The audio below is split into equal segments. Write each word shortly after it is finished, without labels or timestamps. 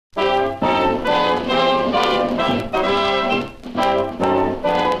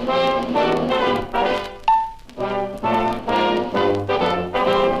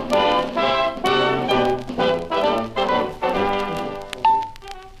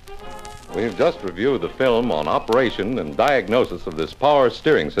We've just reviewed the film on operation and diagnosis of this power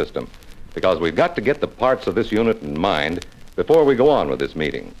steering system because we've got to get the parts of this unit in mind before we go on with this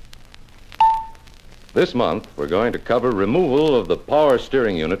meeting. This month, we're going to cover removal of the power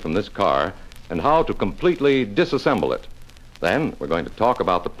steering unit from this car and how to completely disassemble it. Then, we're going to talk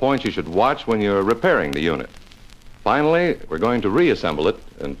about the points you should watch when you're repairing the unit. Finally, we're going to reassemble it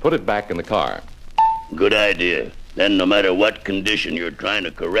and put it back in the car. Good idea. Then no matter what condition you're trying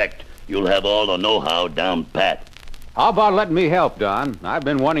to correct, you'll have all the know-how down pat. How about letting me help, Don? I've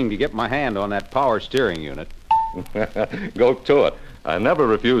been wanting to get my hand on that power steering unit. Go to it. I never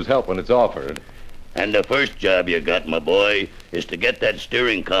refuse help when it's offered. And the first job you got, my boy, is to get that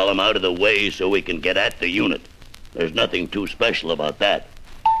steering column out of the way so we can get at the unit. There's nothing too special about that.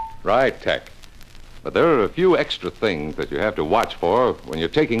 Right, Tech. But there are a few extra things that you have to watch for when you're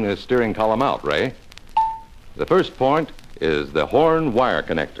taking this steering column out, Ray. The first point is the horn wire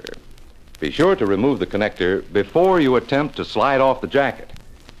connector. Be sure to remove the connector before you attempt to slide off the jacket.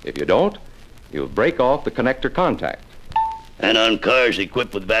 If you don't, you'll break off the connector contact. And on cars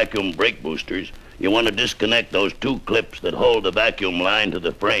equipped with vacuum brake boosters, you want to disconnect those two clips that hold the vacuum line to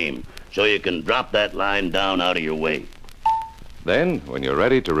the frame so you can drop that line down out of your way. Then, when you're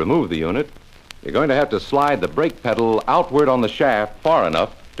ready to remove the unit, you're going to have to slide the brake pedal outward on the shaft far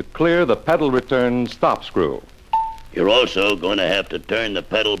enough to clear the pedal return stop screw. You're also going to have to turn the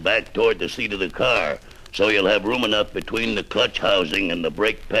pedal back toward the seat of the car so you'll have room enough between the clutch housing and the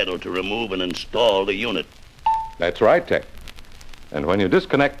brake pedal to remove and install the unit. That's right, Tech. And when you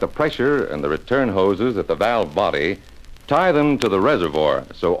disconnect the pressure and the return hoses at the valve body, tie them to the reservoir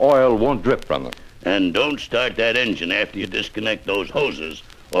so oil won't drip from them. And don't start that engine after you disconnect those hoses,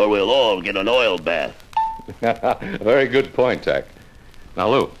 or we'll all get an oil bath. Very good point, Tech. Now,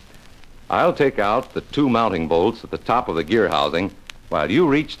 Lou, I'll take out the two mounting bolts at the top of the gear housing while you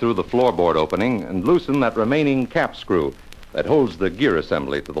reach through the floorboard opening and loosen that remaining cap screw that holds the gear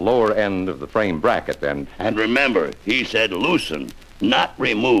assembly to the lower end of the frame bracket. And remember, he said loosen, not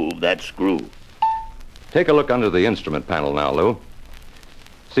remove that screw. Take a look under the instrument panel now, Lou.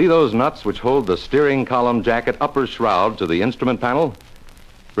 See those nuts which hold the steering column jacket upper shroud to the instrument panel?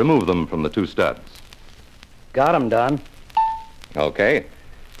 Remove them from the two studs. Got 'em, Don. Okay.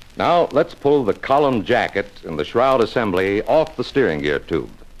 Now, let's pull the column jacket and the shroud assembly off the steering gear tube.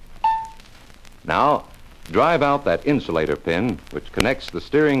 Now, drive out that insulator pin which connects the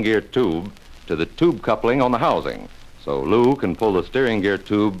steering gear tube to the tube coupling on the housing, so Lou can pull the steering gear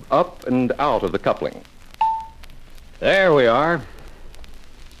tube up and out of the coupling. There we are.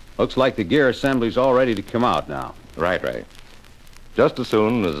 Looks like the gear assembly's all ready to come out now. Right, Ray. Just as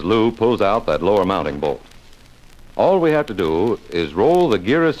soon as Lou pulls out that lower mounting bolt. All we have to do is roll the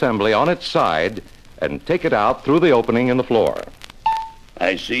gear assembly on its side and take it out through the opening in the floor.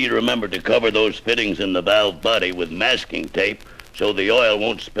 I see you remember to cover those fittings in the valve body with masking tape so the oil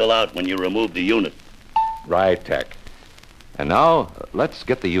won't spill out when you remove the unit. Right, Tech. And now, let's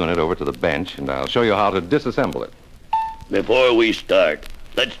get the unit over to the bench and I'll show you how to disassemble it. Before we start,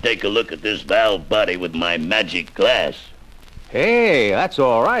 let's take a look at this valve body with my magic glass. Hey, that's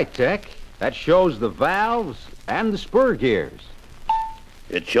all right, Tech. That shows the valves and the spur gears.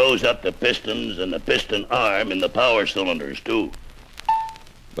 It shows up the pistons and the piston arm in the power cylinders, too.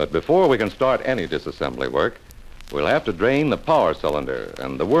 But before we can start any disassembly work, we'll have to drain the power cylinder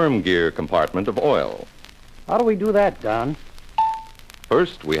and the worm gear compartment of oil. How do we do that, Don?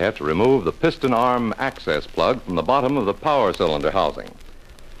 First, we have to remove the piston arm access plug from the bottom of the power cylinder housing.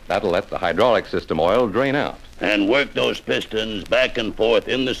 That'll let the hydraulic system oil drain out. And work those pistons back and forth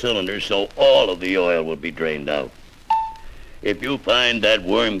in the cylinder so all of the oil will be drained out. If you find that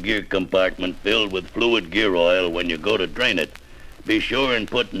worm gear compartment filled with fluid gear oil when you go to drain it, be sure and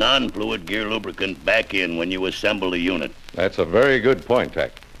put non-fluid gear lubricant back in when you assemble the unit. That's a very good point,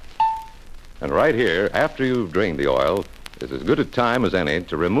 Tech. And right here, after you've drained the oil, is as good a time as any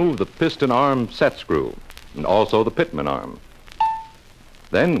to remove the piston arm set screw and also the pitman arm.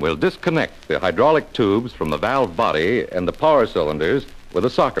 Then we'll disconnect the hydraulic tubes from the valve body and the power cylinders with a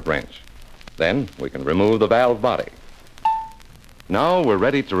socket wrench. Then we can remove the valve body. Now we're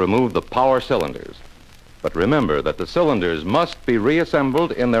ready to remove the power cylinders. But remember that the cylinders must be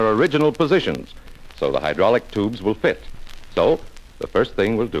reassembled in their original positions so the hydraulic tubes will fit. So the first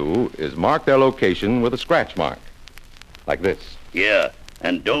thing we'll do is mark their location with a scratch mark, like this. Yeah,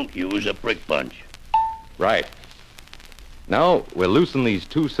 and don't use a prick punch. Right. Now, we'll loosen these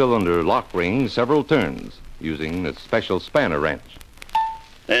two-cylinder lock rings several turns using a special spanner wrench.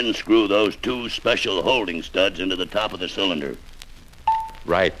 Then screw those two special holding studs into the top of the cylinder.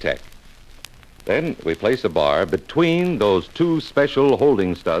 Right, Tech. Then we place a bar between those two special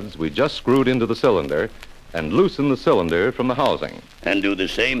holding studs we just screwed into the cylinder and loosen the cylinder from the housing. And do the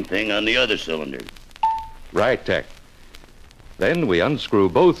same thing on the other cylinder. Right, Tech. Then we unscrew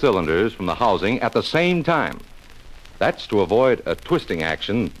both cylinders from the housing at the same time. That's to avoid a twisting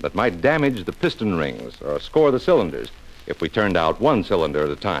action that might damage the piston rings or score the cylinders if we turned out one cylinder at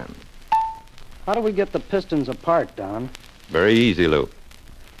a time. How do we get the pistons apart, Don? Very easy, Lou.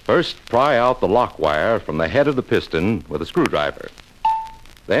 First, pry out the lock wire from the head of the piston with a screwdriver.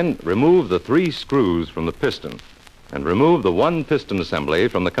 Then remove the 3 screws from the piston and remove the 1 piston assembly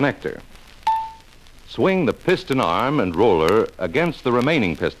from the connector. Swing the piston arm and roller against the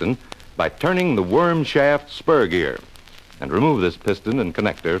remaining piston by turning the worm shaft spur gear and remove this piston and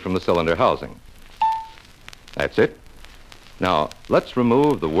connector from the cylinder housing. That's it. Now, let's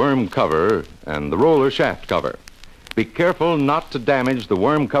remove the worm cover and the roller shaft cover. Be careful not to damage the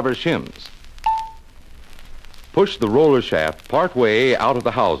worm cover shims. Push the roller shaft part way out of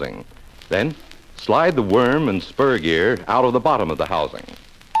the housing. Then slide the worm and spur gear out of the bottom of the housing.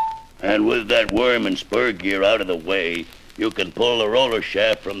 And with that worm and spur gear out of the way, you can pull the roller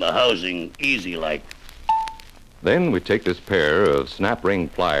shaft from the housing easy like. Then we take this pair of snap ring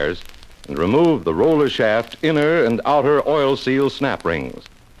pliers and remove the roller shaft inner and outer oil seal snap rings.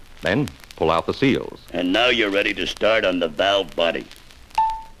 Then pull out the seals. And now you're ready to start on the valve body.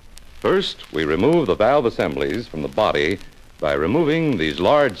 First, we remove the valve assemblies from the body by removing these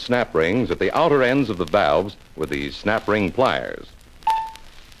large snap rings at the outer ends of the valves with these snap ring pliers.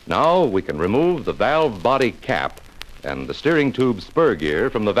 Now we can remove the valve body cap and the steering tube spur gear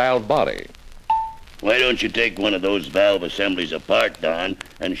from the valve body. Why don't you take one of those valve assemblies apart, Don,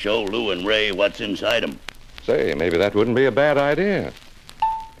 and show Lou and Ray what's inside them? Say, maybe that wouldn't be a bad idea.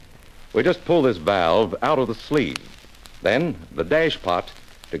 We just pull this valve out of the sleeve. Then the dash pot,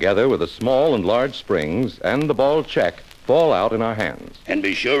 together with the small and large springs and the ball check, fall out in our hands. And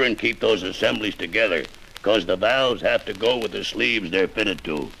be sure and keep those assemblies together, because the valves have to go with the sleeves they're fitted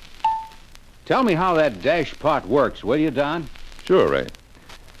to. Tell me how that dash pot works, will you, Don? Sure, Ray.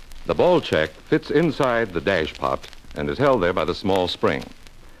 The ball check fits inside the dash pot and is held there by the small spring.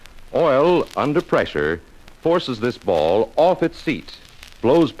 Oil, under pressure, forces this ball off its seat,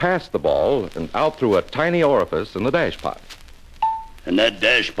 blows past the ball and out through a tiny orifice in the dash pot. And that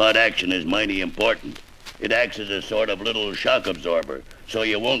dash pot action is mighty important. It acts as a sort of little shock absorber, so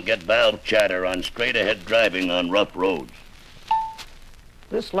you won't get valve chatter on straight-ahead driving on rough roads.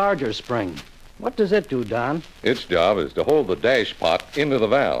 This larger spring, what does it do, Don? Its job is to hold the dash pot into the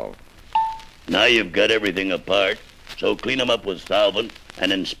valve. Now you've got everything apart, so clean them up with solvent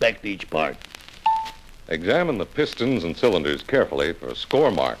and inspect each part. Examine the pistons and cylinders carefully for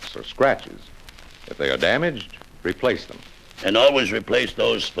score marks or scratches. If they are damaged, replace them. And always replace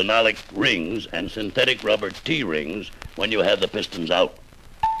those phenolic rings and synthetic rubber T-rings when you have the pistons out.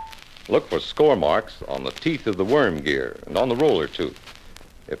 Look for score marks on the teeth of the worm gear and on the roller tooth.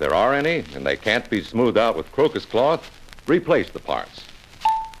 If there are any and they can't be smoothed out with crocus cloth, replace the parts.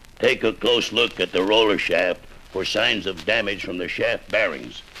 Take a close look at the roller shaft for signs of damage from the shaft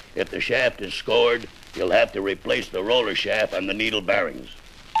bearings. If the shaft is scored, you'll have to replace the roller shaft and the needle bearings.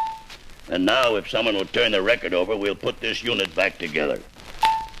 And now, if someone will turn the record over, we'll put this unit back together.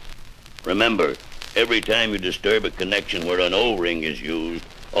 Remember, every time you disturb a connection where an O-ring is used,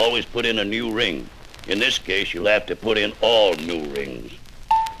 always put in a new ring. In this case, you'll have to put in all new rings.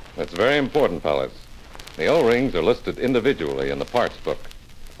 That's very important, fellas. The O-rings are listed individually in the parts book.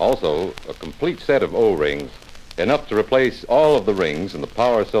 Also, a complete set of O-rings, enough to replace all of the rings in the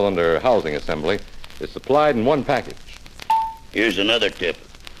power cylinder housing assembly, is supplied in one package. Here's another tip.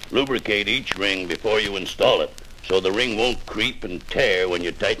 Lubricate each ring before you install it, so the ring won't creep and tear when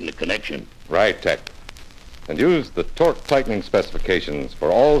you tighten the connection. Right, Tech. And use the torque tightening specifications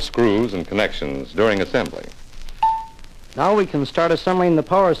for all screws and connections during assembly. Now we can start assembling the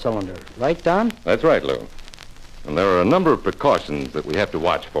power cylinder, right, Don? That's right, Lou. And there are a number of precautions that we have to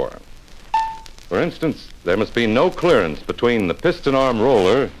watch for. For instance, there must be no clearance between the piston arm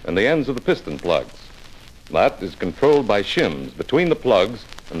roller and the ends of the piston plugs. That is controlled by shims between the plugs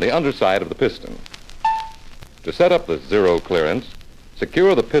and the underside of the piston. To set up this zero clearance,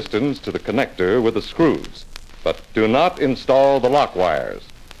 secure the pistons to the connector with the screws, but do not install the lock wires.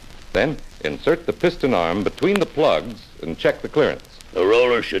 Then insert the piston arm between the plugs and check the clearance. The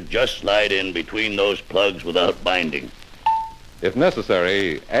roller should just slide in between those plugs without binding. If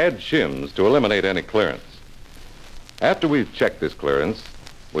necessary, add shims to eliminate any clearance. After we've checked this clearance,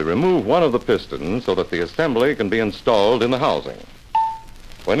 we remove one of the pistons so that the assembly can be installed in the housing.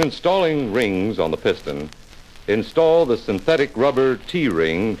 When installing rings on the piston, install the synthetic rubber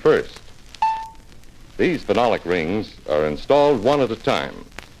T-ring first. These phenolic rings are installed one at a time.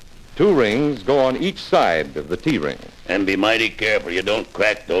 2 rings go on each side of the T-ring. And be mighty careful you don't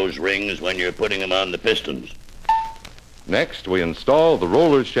crack those rings when you're putting them on the pistons. Next, we install the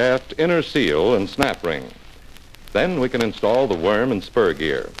roller shaft inner seal and snap ring. Then we can install the worm and spur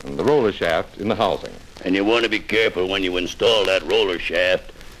gear and the roller shaft in the housing. And you want to be careful when you install that roller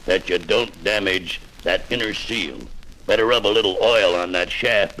shaft that you don't damage that inner seal. Better rub a little oil on that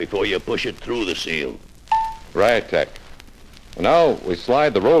shaft before you push it through the seal. Right, Tech. Now we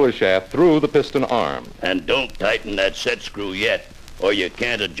slide the roller shaft through the piston arm. And don't tighten that set screw yet, or you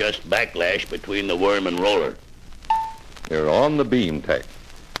can't adjust backlash between the worm and roller. You're on the beam, Tech.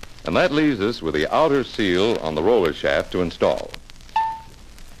 And that leaves us with the outer seal on the roller shaft to install.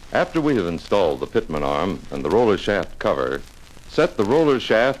 After we have installed the pitman arm and the roller shaft cover, set the roller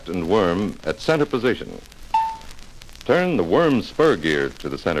shaft and worm at center position. Turn the worm spur gear to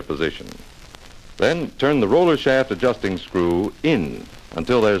the center position. Then turn the roller shaft adjusting screw in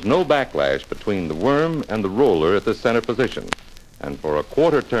until there's no backlash between the worm and the roller at the center position, and for a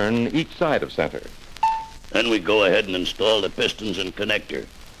quarter turn each side of center. Then we go ahead and install the pistons and connector.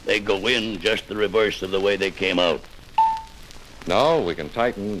 They go in just the reverse of the way they came out. Now we can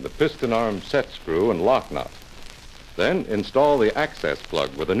tighten the piston arm set screw and lock nut. Then install the access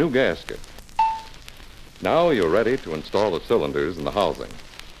plug with a new gasket. Now you're ready to install the cylinders in the housing.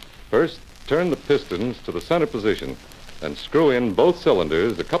 First, turn the pistons to the center position and screw in both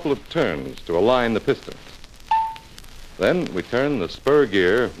cylinders a couple of turns to align the pistons. Then we turn the spur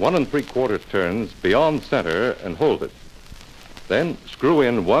gear 1 3/4 turns beyond center and hold it. Then screw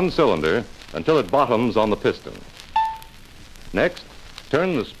in 1 cylinder until it bottoms on the piston. Next,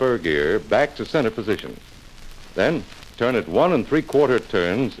 turn the spur gear back to center position. Then turn it 1 3/4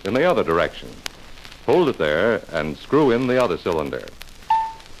 turns in the other direction. Hold it there and screw in the other cylinder.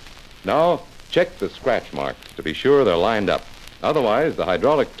 Now, check the scratch marks to be sure they're lined up. Otherwise, the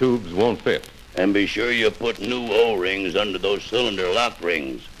hydraulic tubes won't fit. And be sure you put new O-rings under those cylinder lock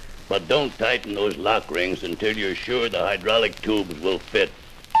rings. But don't tighten those lock rings until you're sure the hydraulic tubes will fit.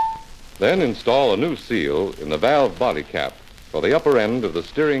 Then install a new seal in the valve body cap for the upper end of the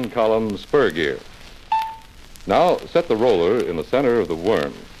steering column spur gear. Now, set the roller in the center of the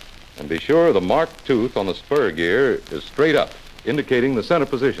worm, and be sure the marked tooth on the spur gear is straight up, indicating the center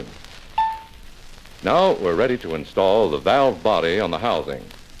position. Now we're ready to install the valve body on the housing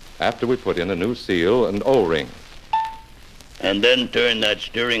after we put in a new seal and O-ring. And then turn that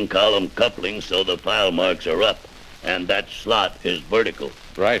steering column coupling so the file marks are up and that slot is vertical.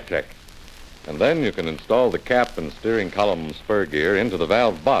 Right, Tech. And then you can install the cap and steering column spur gear into the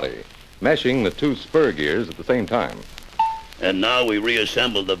valve body, meshing the 2 spur gears at the same time. And now we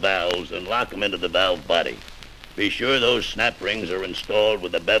reassemble the valves and lock them into the valve body. Be sure those snap rings are installed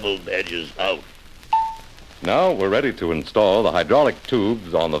with the beveled edges out. Now we're ready to install the hydraulic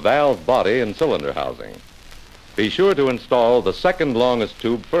tubes on the valve body and cylinder housing. Be sure to install the second longest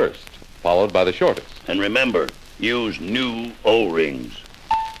tube first, followed by the shortest. And remember, use new O-rings.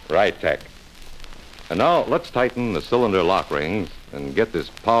 Right, Tech. And now let's tighten the cylinder lock rings and get this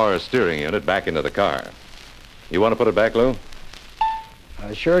power steering unit back into the car. You want to put it back, Lou?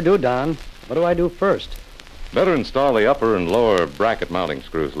 I sure do, Don. What do I do first? Better install the upper and lower bracket mounting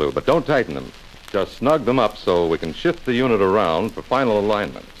screws, Lou, but don't tighten them. Just snug them up so we can shift the unit around for final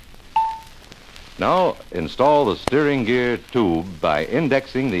alignment. Now, install the steering gear tube by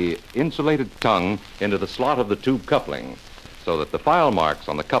indexing the insulated tongue into the slot of the tube coupling so that the file marks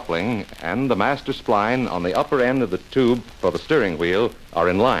on the coupling and the master spline on the upper end of the tube for the steering wheel are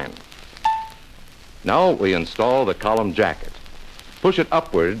in line. Now we install the column jacket. Push it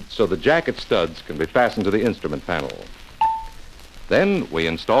upward so the jacket studs can be fastened to the instrument panel. Then we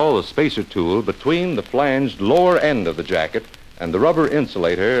install the spacer tool between the flanged lower end of the jacket and the rubber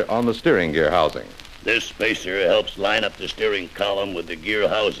insulator on the steering gear housing. This spacer helps line up the steering column with the gear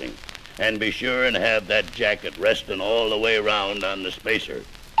housing. And be sure and have that jacket resting all the way around on the spacer.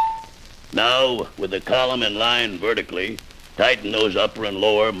 Now, with the column in line vertically, tighten those upper and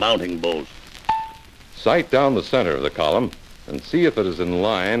lower mounting bolts. Sight down the center of the column and see if it is in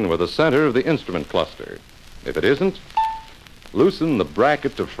line with the center of the instrument cluster. If it isn't, loosen the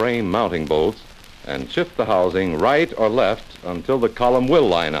bracket to frame mounting bolts and shift the housing right or left until the column will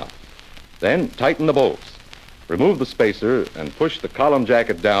line up. Then tighten the bolts. Remove the spacer and push the column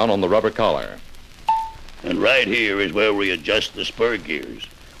jacket down on the rubber collar. And right here is where we adjust the spur gears.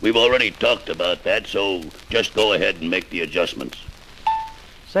 We've already talked about that, so just go ahead and make the adjustments.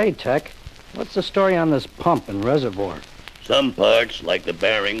 Say, Tech, what's the story on this pump and reservoir? Some parts, like the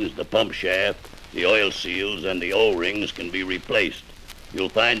bearings, the pump shaft, the oil seals, and the O-rings can be replaced. You'll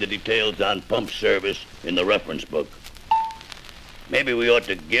find the details on pump service in the reference book. Maybe we ought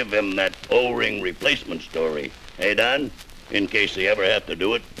to give him that O-ring replacement story. Hey, Don? In case they ever have to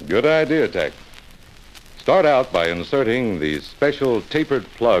do it. Good idea, Tech. Start out by inserting these special tapered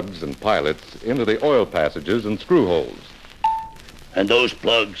plugs and pilot into the oil passages and screw holes. And those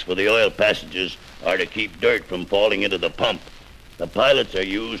plugs for the oil passages are to keep dirt from falling into the pump. The pilots are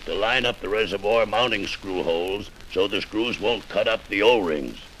used to line up the reservoir mounting screw holes so the screws won't cut up the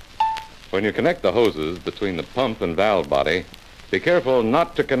O-rings. When you connect the hoses between the pump and valve body, be careful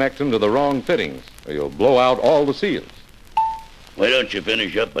not to connect them to the wrong fittings, or you'll blow out all the seals. Why don't you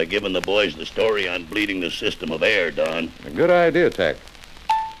finish up by giving the boys the story on bleeding the system of air, Don? A good idea, Tech.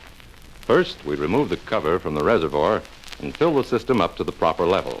 First, we remove the cover from the reservoir and fill the system up to the proper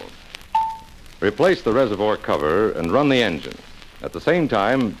level. Replace the reservoir cover and run the engine, at the same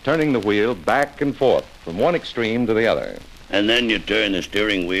time turning the wheel back and forth from one extreme to the other. And then you turn the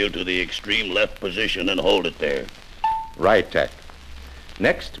steering wheel to the extreme left position and hold it there. Right, Tech.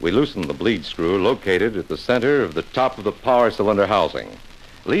 Next, we loosen the bleed screw located at the center of the top of the power cylinder housing.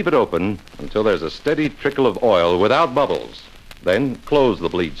 Leave it open until there's a steady trickle of oil without bubbles. Then close the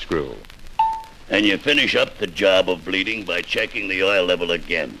bleed screw. And you finish up the job of bleeding by checking the oil level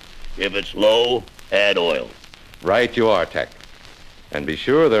again. If it's low, add oil. Right you are, Tech. And be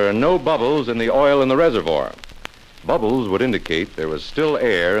sure there are no bubbles in the oil in the reservoir. Bubbles would indicate there was still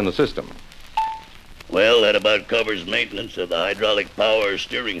air in the system. Well, that about covers maintenance of the hydraulic power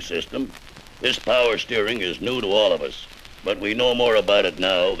steering system. This power steering is new to all of us, but we know more about it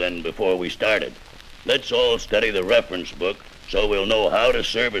now than before we started. Let's all study the reference book so we'll know how to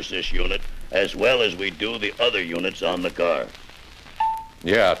service this unit as well as we do the other units on the car.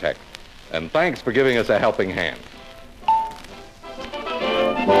 Yeah, Tech. And thanks for giving us a helping hand.